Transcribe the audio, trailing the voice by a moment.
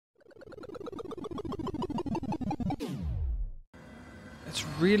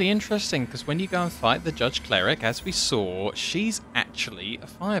really interesting because when you go and fight the Judge Cleric, as we saw, she's actually a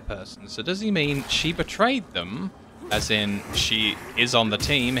fire person. So does he mean she betrayed them? As in, she is on the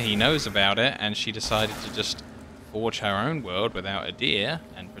team, he knows about it, and she decided to just forge her own world without a deer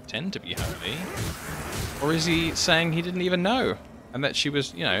and pretend to be holy? Or is he saying he didn't even know? And that she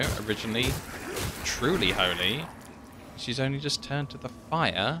was, you know, originally truly holy. She's only just turned to the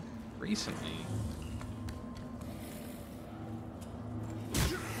fire recently.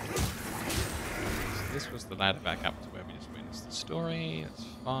 This was the ladder back up to where we just witnessed the story. That's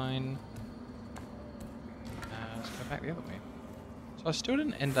fine. Let's go back the other way. So I still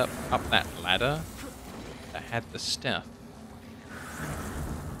didn't end up that ladder that had the stuff.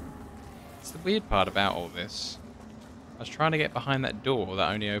 It's the weird part about all this. I was trying to get behind that door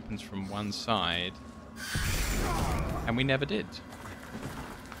that only opens from one side, and we never did.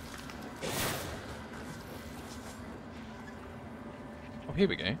 Oh, here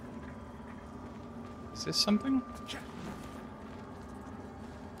we go. Is this something?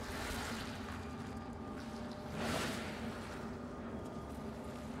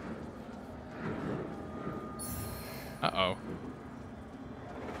 Uh-oh.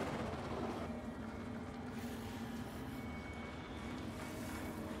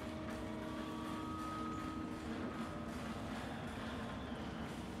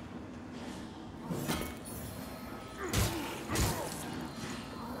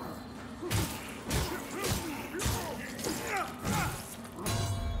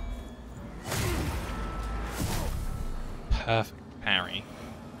 Perfect parry.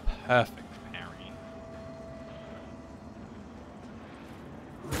 Perfect parry.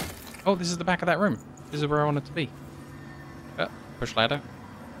 Oh, this is the back of that room. This is where I wanted to be. Push ladder.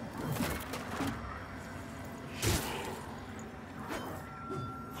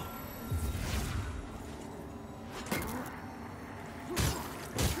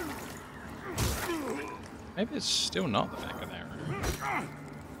 Maybe it's still not the back of that room.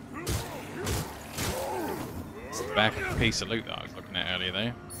 Back of the piece of loot that I was looking at earlier,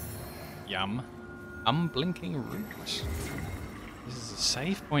 though. Yum. Unblinking root. This is a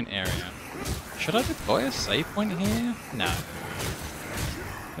save point area. Should I deploy a save point here? No.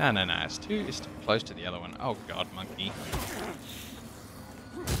 No. It's too close to the other one. Oh god, monkey.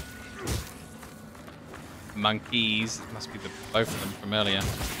 Monkeys. It must be both of them from earlier.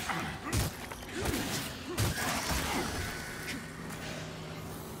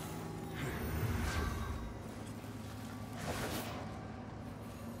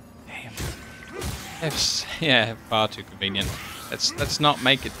 Yeah, far too convenient. Let's not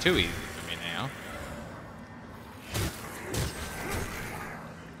make it too easy for me now.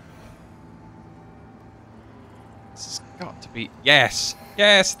 This has got to be... Yes!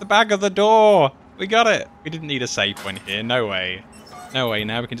 Yes! The back of the door! We got it! We didn't need a save point here. No way. No way.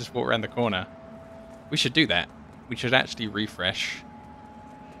 Now we can just walk around the corner. We should do that. We should actually refresh.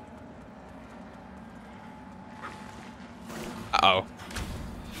 Uh-oh.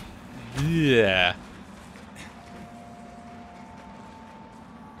 Yeah.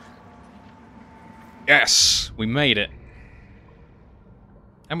 Yes, we made it.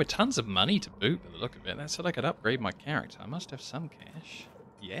 And with tons of money to boot, by the look of it. That said I could upgrade my character. I must have some cash.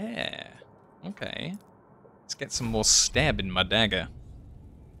 Yeah. Okay. Let's get some more stab in my dagger.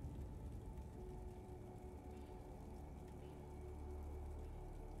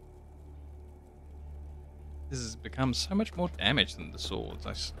 This has become so much more damage than the swords.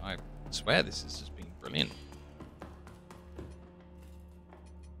 I swear this has just been brilliant.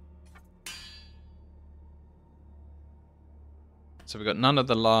 So we've got none of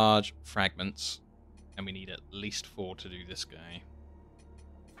the large fragments, and we need at least 4 to do this guy.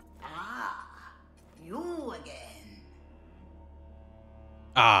 Ah, you again.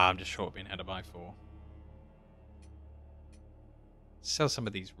 Ah, I'm just short of being had to buy 4. Sell some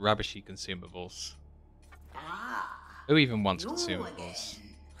of these rubbishy consumables. Who even wants consumables?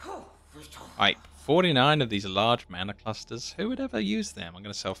 Alright, 49 of these large mana clusters. Who would ever use them? I'm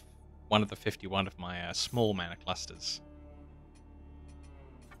going to sell one of the 51 of my small mana clusters.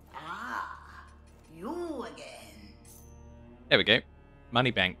 You again. There we go.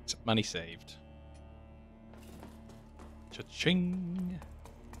 Money banked, money saved. Cha-ching!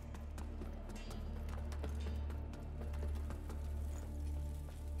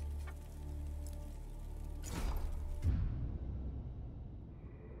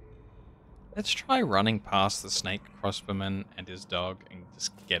 Let's try running past the snake crossbowman and his dog and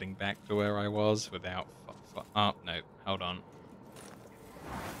just getting back to where I was without... Oh, no. Hold on.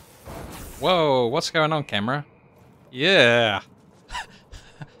 Whoa, what's going on, camera? Yeah!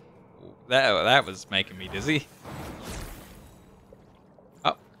 that was making me dizzy.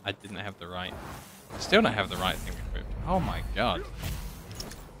 Oh, I didn't have the right... Still don't have the right thing equipped. Oh my god.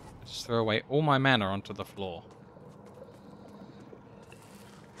 I just throw away all my mana onto the floor.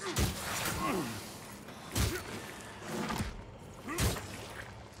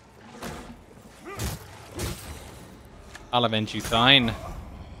 I'll avenge you, Thine.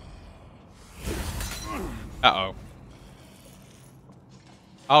 Uh-oh.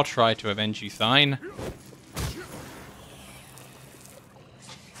 I'll try to avenge you, Thine.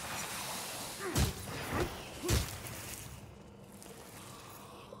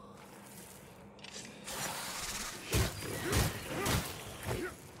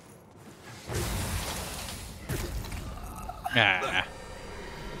 Ah.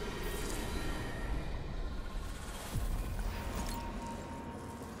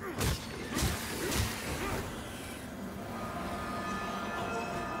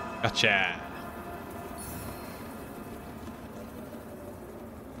 Gotcha.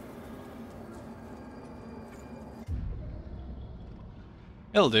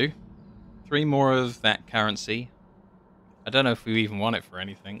 It'll do. 3 more of that currency. I don't know if we even want it for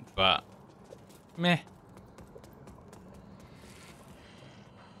anything, but meh.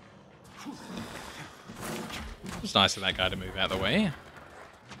 It's nice of that guy to move out of the way.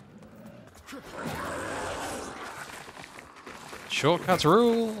 Shortcuts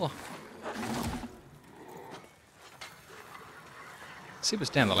rule. Let's see what's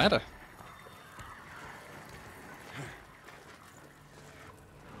down the ladder.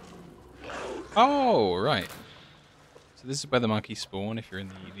 Oh, right. So this is where the monkeys spawn if you're in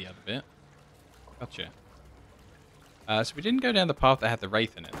the other bit. Gotcha. So we didn't go down the path that had the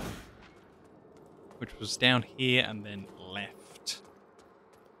wraith in it, which was down here and then left.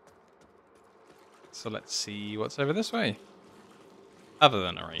 So let's see what's over this way. Other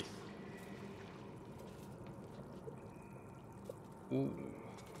than a wraith. Ooh.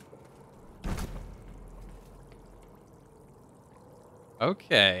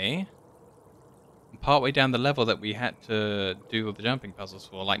 Okay. Partway down the level that we had to do all the jumping puzzles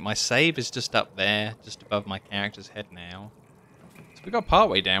for. Like, my save is just up there, just above my character's head now. So we got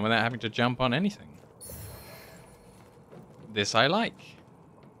partway down without having to jump on anything. This I like.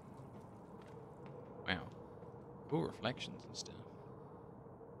 Wow. Cool reflections and stuff.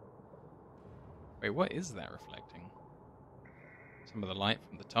 Wait, what is that reflecting? Some of the light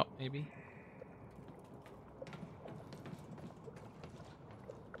from the top, maybe?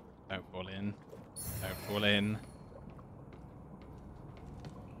 Don't fall in. Don't fall in.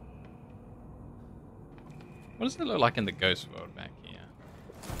 What does it look like in the ghost world back here?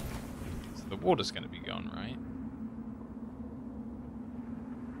 So the water's going to be gone, right?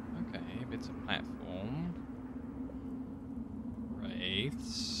 Okay, bits of platform.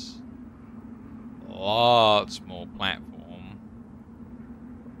 Wraiths. Lots more platform.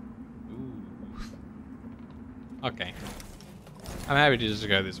 Ooh. Okay. I'm happy to just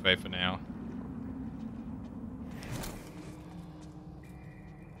go this way for now.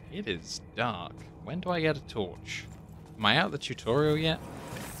 It is dark. When do I get a torch? Am I out of the tutorial yet?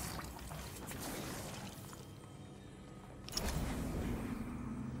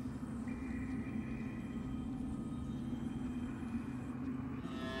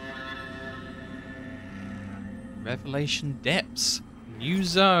 Revelation Depths. New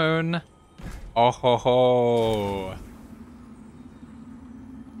zone. Oh ho ho.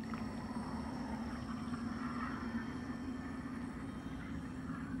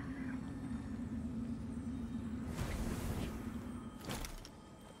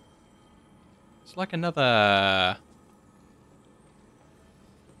 It's like another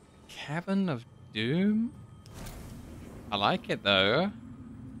Cavern of Doom. I like it though.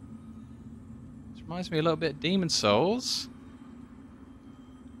 This reminds me a little bit of Demon Souls.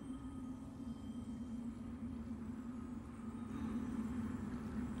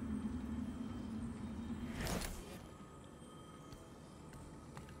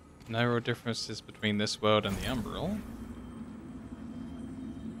 No real differences between this world and the Umbral.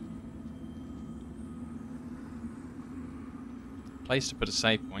 Place to put a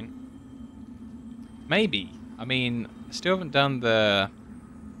save point. Maybe. I mean, I still haven't done the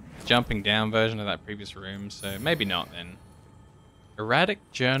jumping down version of that previous room, so maybe not then. Erratic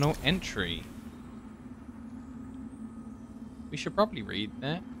journal entry. We should probably read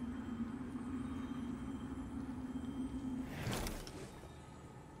that.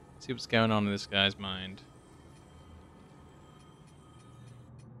 See what's going on in this guy's mind.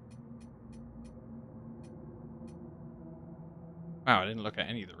 Wow, I didn't look at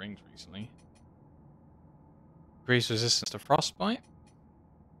any of the rings recently. Increase resistance to frostbite.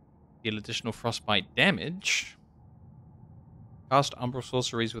 Deal additional frostbite damage. Cast umbral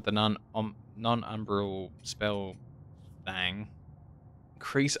sorceries with the non-umbral spell thing.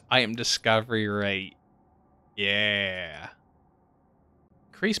 Increase item discovery rate. Yeah.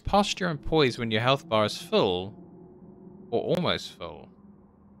 Increase posture and poise when your health bar is full. Or almost full.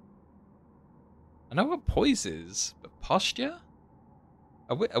 I know what poise is, but posture?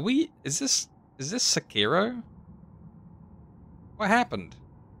 Are we is this Sekiro? What happened?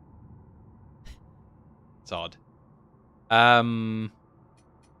 It's odd. None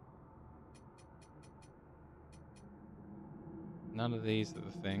of these are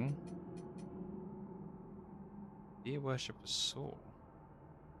the thing. Dear worship a saw.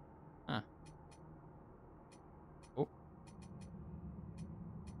 Huh. Oh.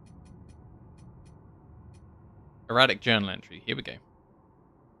 Erratic journal entry. Here we go.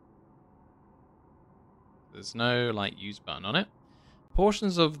 There's no, like, use button on it.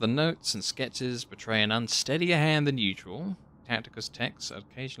 Portions of the notes and sketches betray an unsteadier hand than usual. Tacticus texts are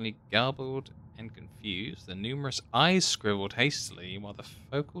occasionally garbled and confused, the numerous eyes scribbled hastily, while the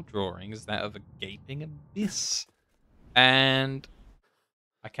focal drawing is that of a gaping abyss. And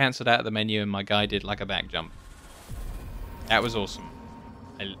I cancelled out of the menu and my guy did like a back jump. That was awesome.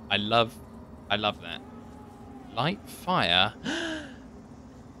 I love that. Light fire.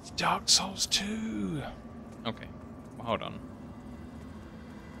 It's Dark Souls 2. Okay, well, hold on.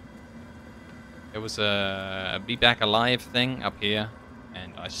 There was a be back alive thing up here,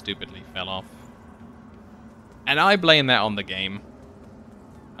 and I stupidly fell off. And I blame that on the game.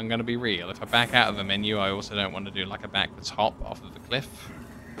 I'm gonna be real. If I back out of the menu, I also don't want to do like a backwards hop off of the cliff.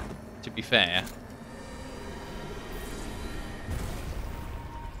 To be fair.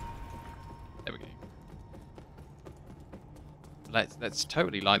 There we go. Let's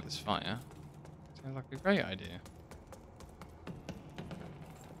totally light this fire. Sounds like a great idea.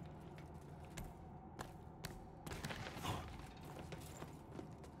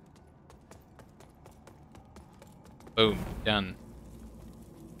 Boom, done.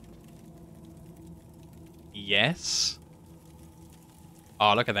 Yes.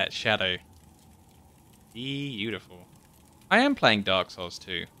 Oh, look at that shadow. Beautiful. I am playing Dark Souls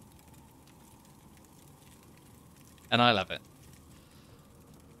 2. And I love it.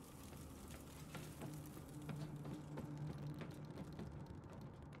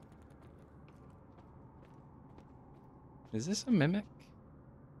 Is this a mimic?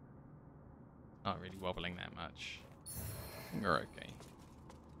 Not really wobbling that much. I think we're okay.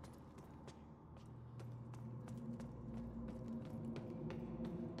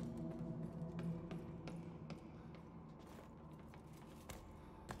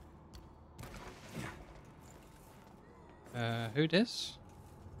 Who dis?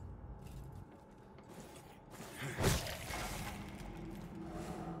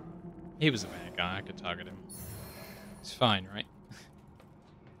 He was a bad guy, I could target him. It's fine, right?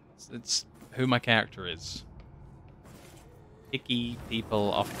 It's who my character is. Picky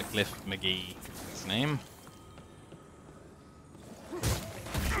people off the cliff McGee is his name.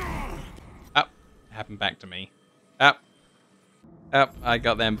 Up. Happened back to me. Up. Up. I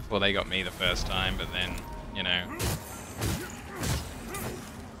got them before they got me the first time, but then, you know.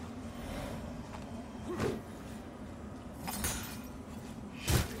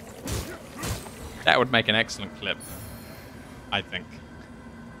 That would make an excellent clip, I think.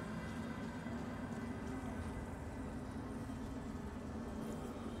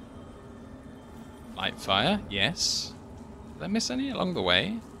 Light fire, yes. Did I miss any along the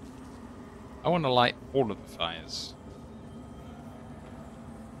way? I want to light all of the fires.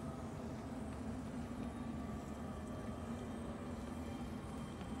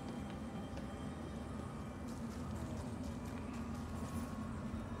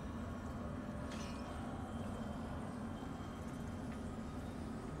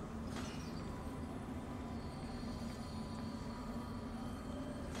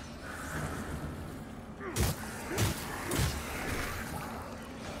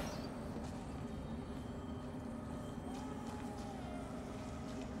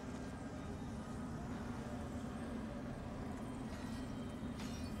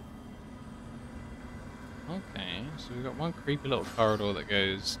 Okay, so we've got one creepy little corridor that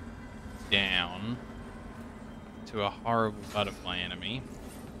goes down to a horrible butterfly enemy.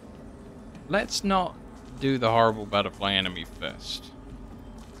 Let's not do the horrible butterfly enemy first.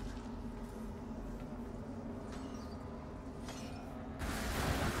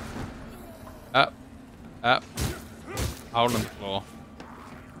 Up, up, hole in the floor.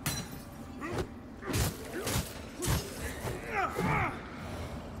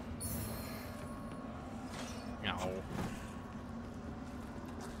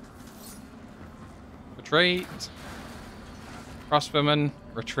 Retreat. Crossbowman,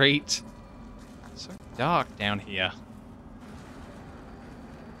 retreat. So dark down here.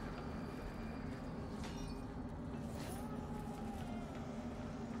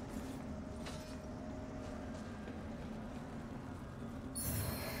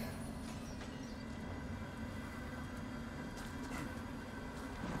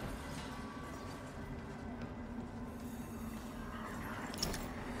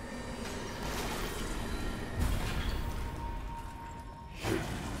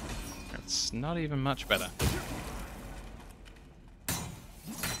 It's not even much better.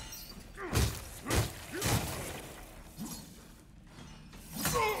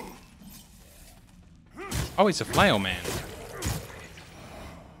 Oh, he's a flail man.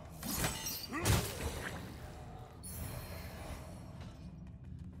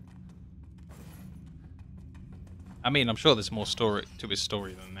 I mean, I'm sure there's more story to his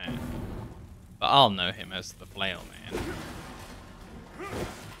story than that. But I'll know him as the flail man.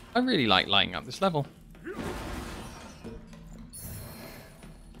 I really like lighting up this level.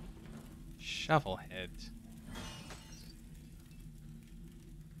 Shovelhead.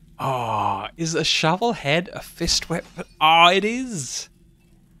 Oh, is a shovelhead a fist weapon? Oh, it is.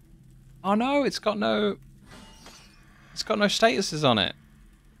 Oh no, it's got no statuses on it.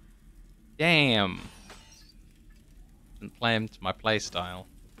 Damn. Didn't play him to my playstyle.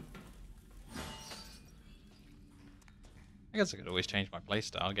 I guess I could always change my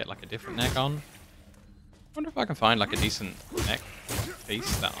playstyle, get like a different neck on. I wonder if I can find like a decent neck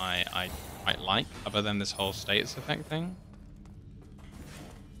piece that I might like, other than this whole status effect thing.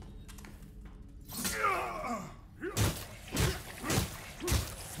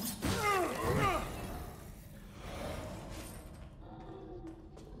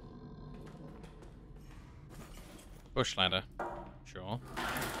 Bush ladder, sure.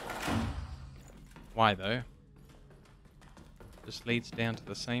 Why though? Just leads down to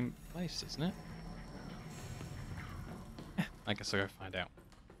the same place, doesn't it? I guess I'll go find out.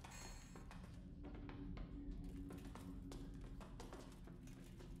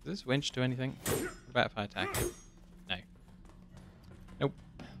 Does this winch do anything? What about if I attack it? No. Nope.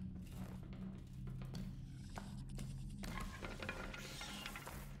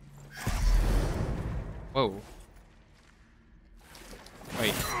 Whoa.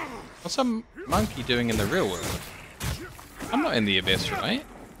 Wait. What's a monkey doing in the real world? I'm not in the abyss, right?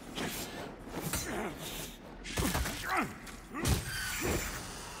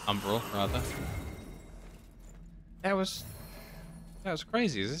 Umbral, rather. That was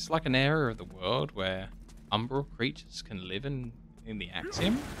crazy. Is this like an area of the world where umbral creatures can live in the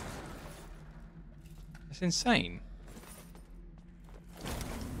Axiom? That's insane.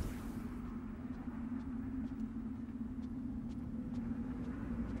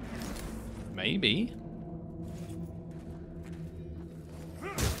 Maybe.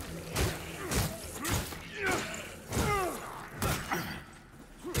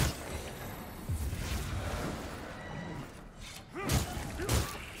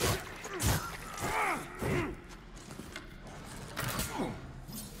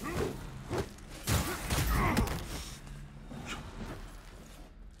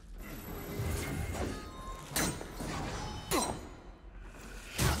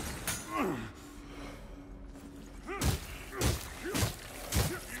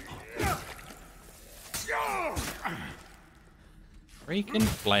 Freaking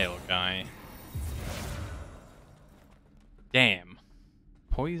flail guy. Damn.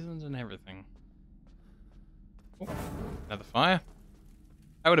 Poisons and everything. Oh, another fire.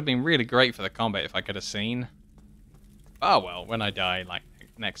 That would have been really great for the combat if I could have seen. Oh well, when I die, like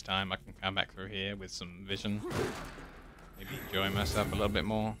next time, I can come back through here with some vision. Maybe enjoy myself a little bit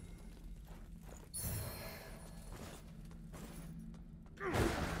more.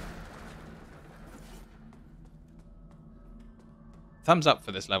 Thumbs up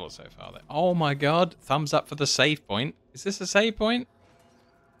for this level so far. Oh my god, thumbs up for the save point. Is this a save point?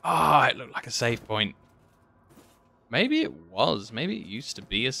 Ah, it looked like a save point. Maybe it was. Maybe it used to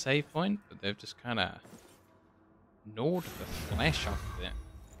be a save point, but they've just kind of gnawed the flesh off of it.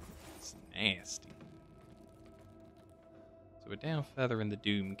 It's nasty. So we're down further in the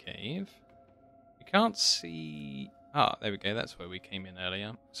Doom Cave. We can't see... Ah, there we go. That's where we came in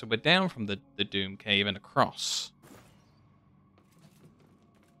earlier. So we're down from the Doom Cave and across.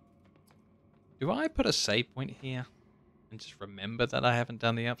 Do I put a save point here and just remember that I haven't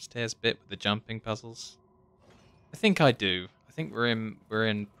done the upstairs bit with the jumping puzzles? I think I do. I think we're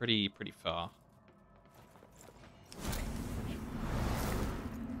in pretty far.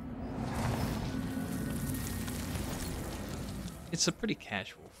 It's a pretty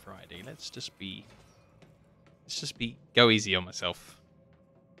casual Friday. Let's just be Let's just go easy on myself.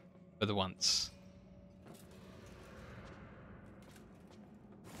 For the once.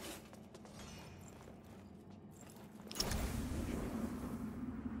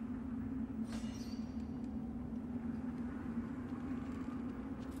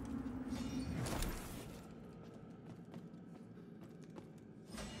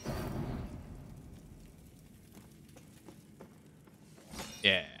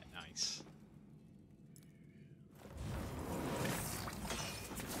 Yeah, nice.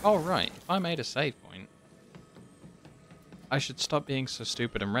 Oh, right. If I made a save point, I should stop being so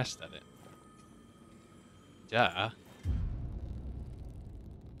stupid and rest at it. Duh.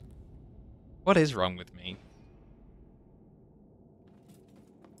 What is wrong with me?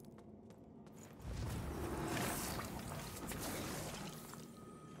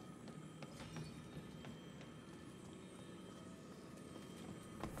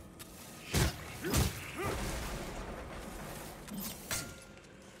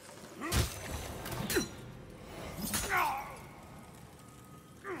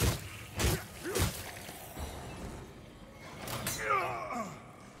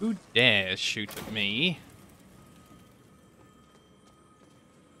 Who dares shoot at me?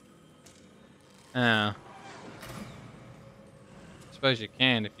 Ah. Suppose you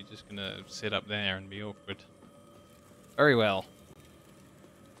can if you're just gonna sit up there and be awkward. Very well.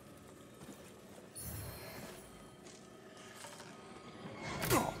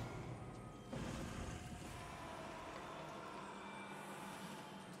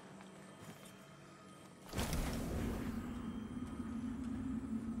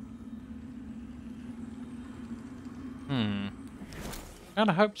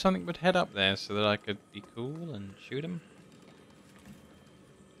 Kinda hoped something would head up there so that I could be cool and shoot him.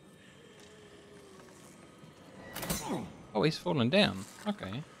 Oh, he's fallen down.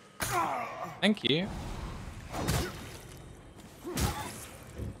 Okay. Thank you.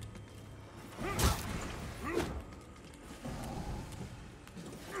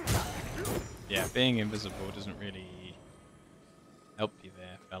 Yeah, being invisible doesn't really help you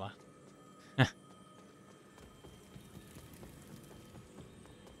there, fella.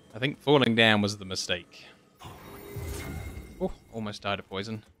 I think falling down was the mistake. Oh, almost died of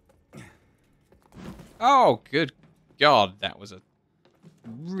poison. Oh, good God, that was a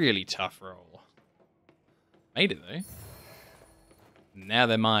really tough roll. Made it, though. Now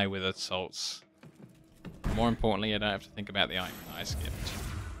they're mine with assaults. More importantly, I don't have to think about the item that I skipped.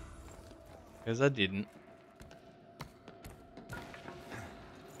 Because I didn't.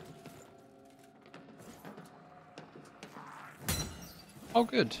 Oh,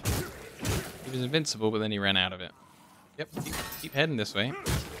 good. He was invincible, but then he ran out of it. Yep, keep heading this way.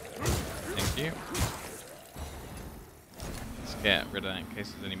 Thank you. Let's get rid of that in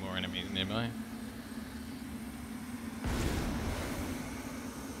case there's any more enemies nearby.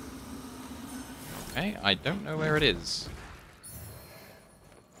 Okay, I don't know where it is.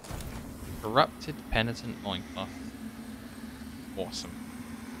 Corrupted Penitent Loincloth. Awesome.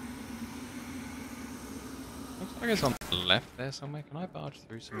 Looks like it's on the left there somewhere. Can I barge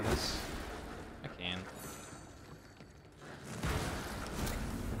through some of this? I can.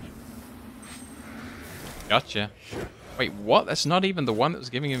 Gotcha. Wait, what? That's not even the one that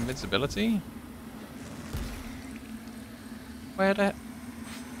was giving him invincibility? Where the...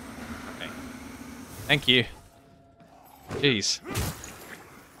 Okay. Thank you. Jeez.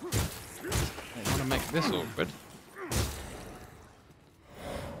 I don't want to make this awkward.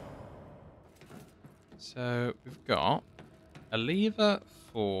 So, we've got a lever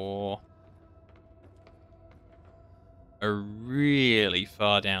for a really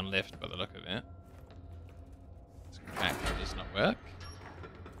far down lift by the look of it. This contraption does not work.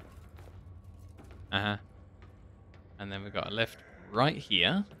 And then we've got a lift right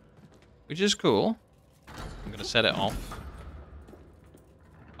here, which is cool. I'm gonna set it off.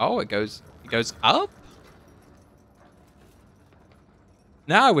 Oh, it goes up?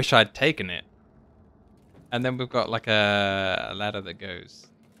 Now I wish I'd taken it. And then we've got like a ladder that goes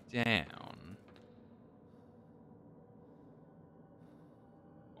down.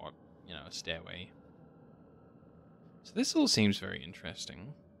 Or, you know, a stairway. So this all seems very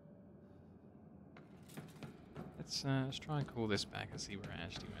interesting. Let's try and call this back and see where it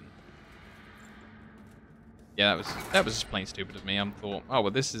actually went. Yeah, that was just plain stupid of me. I thought, oh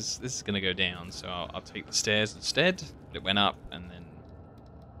well, this is gonna go down, so I'll take the stairs instead. But it went up and then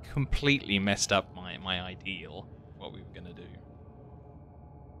completely messed up my ideal what we were gonna do.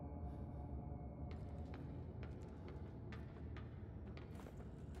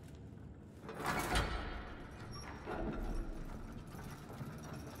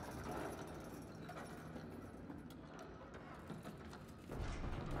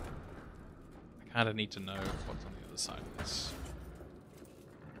 kind of need to know what's on the other side of this.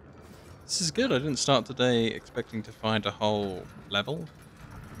 This is good. I didn't start today expecting to find a whole level.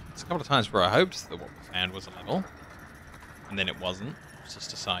 There's a couple of times where I hoped that what we found was a level, and then it wasn't. It was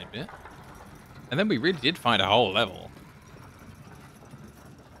just a side bit. And then we really did find a whole level.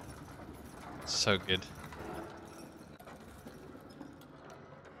 So good.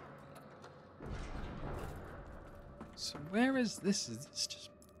 So where is this? Is this just...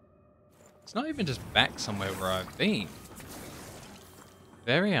 It's not even just back somewhere where I've been.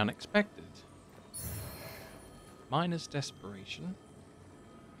 Very unexpected. Miner's Desperation.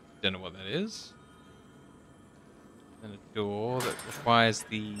 Don't know what that is. Then a door that requires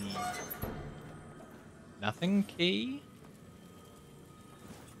the... Nothing key?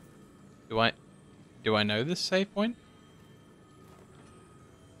 Do I know this save point?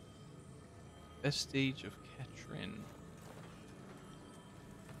 Vestige of Ketrin.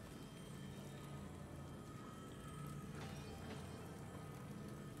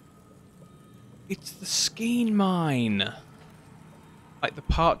 It's the Skeen Mine! Like the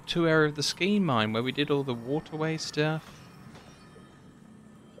part 2 area of the Skeen Mine where we did all the waterway stuff.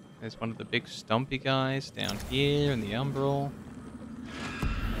 There's one of the big stumpy guys down here in the Umbral.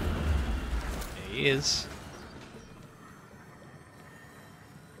 There he is.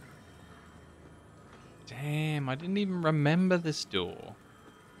 Damn, I didn't even remember this door.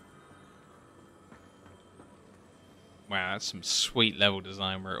 Wow, that's some sweet level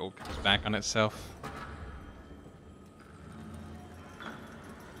design where it all comes back on itself.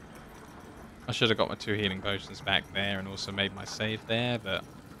 I should have got my 2 healing potions back there and also made my save there, but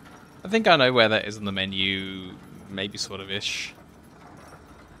I think I know where that is on the menu, maybe sort of ish.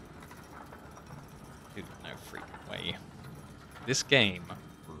 Dude, no freaking way. This game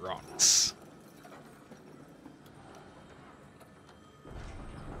rocks.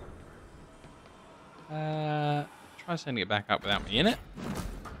 Try sending it back up without me in it.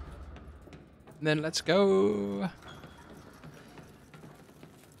 And then let's go.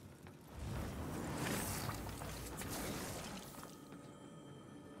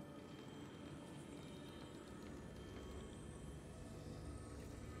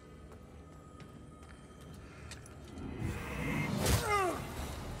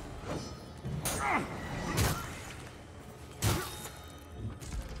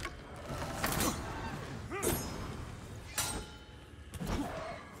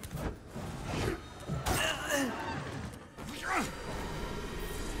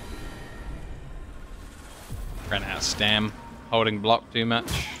 Ran out of stam, holding block too much.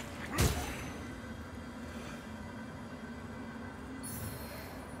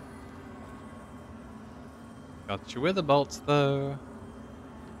 Got your wither bolts though.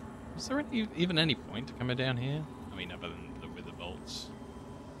 Was there even any point coming down here? I mean, other than the wither bolts.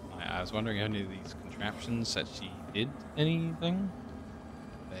 I was wondering if any of these contraptions actually did anything.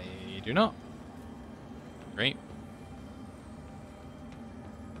 They do not. Great.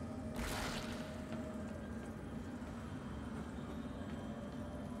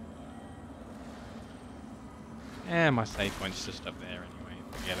 Yeah, my save point's just up there anyway.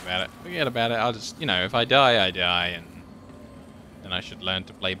 Forget about it. Forget about it. I'll just, you know, if I die, I die, and then I should learn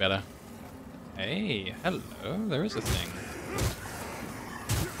to play better. Hey, hello. There is a thing.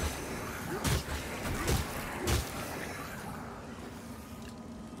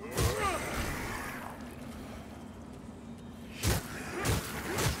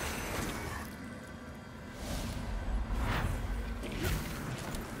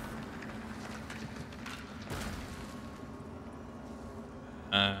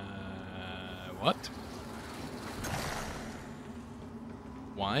 What?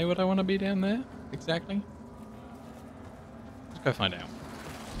 Why would I want to be down there? Exactly? Let's go find out.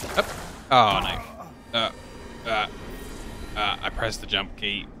 Oh, no. I pressed the jump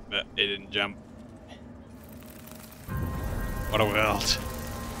key, but it didn't jump. What a world.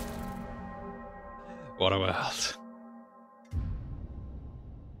 What a world.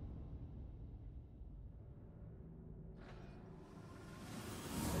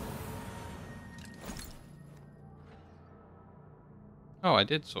 Oh, I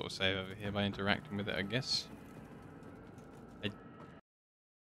did sort of save over here by interacting with it, I guess.